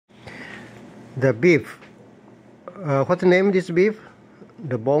The beef. What's the name of this beef?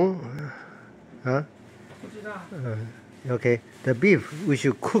 The bone? Huh? Okay. The beef we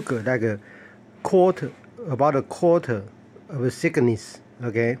should cook like a quarter, about a quarter of the thickness.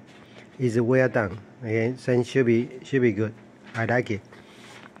 Okay, is well done. Okay, then should be good. I like it.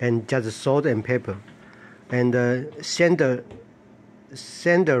 And just salt and pepper, and cantharellus.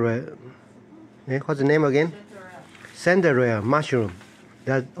 What's the name again? Cantharellus mushroom.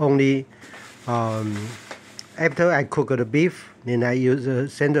 That only after I cook the beef, then I use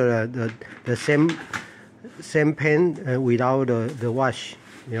cantharellus, the same pan without the wash,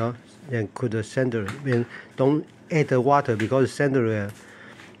 you know. Then cook the cantharellus. And don't add the water because cantharellus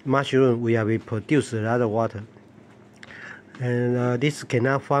mushroom we have produce a lot of water. And this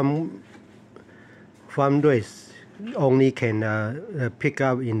cannot farm race, only can pick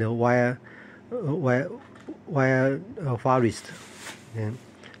up in the wild forest. Yeah.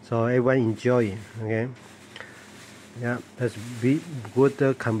 So everyone enjoy it. Okay. Yeah, that's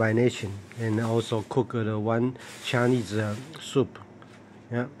good combination, and also cook the one Chinese soup.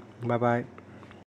 Yeah. Bye bye.